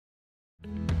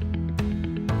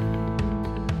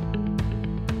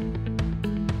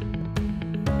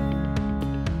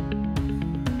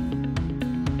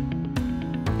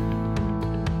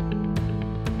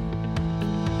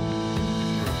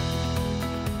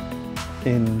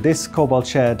In this Cobalt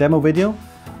Share demo video,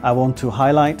 I want to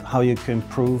highlight how you can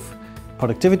improve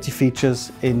productivity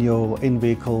features in your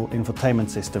in-vehicle infotainment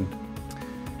system.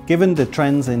 Given the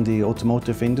trends in the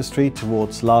automotive industry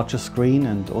towards larger screen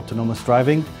and autonomous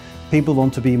driving, people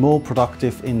want to be more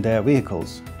productive in their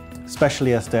vehicles,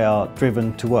 especially as they are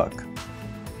driven to work.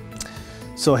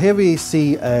 So here we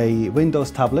see a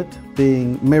Windows tablet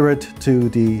being mirrored to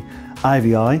the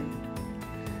IVI,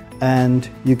 and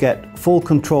you get full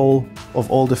control of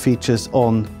all the features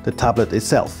on the tablet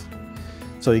itself.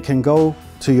 So you can go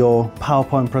to your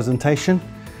PowerPoint presentation,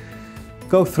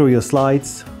 go through your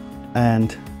slides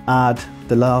and add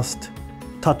the last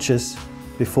touches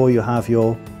before you have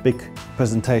your big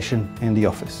presentation in the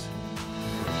office.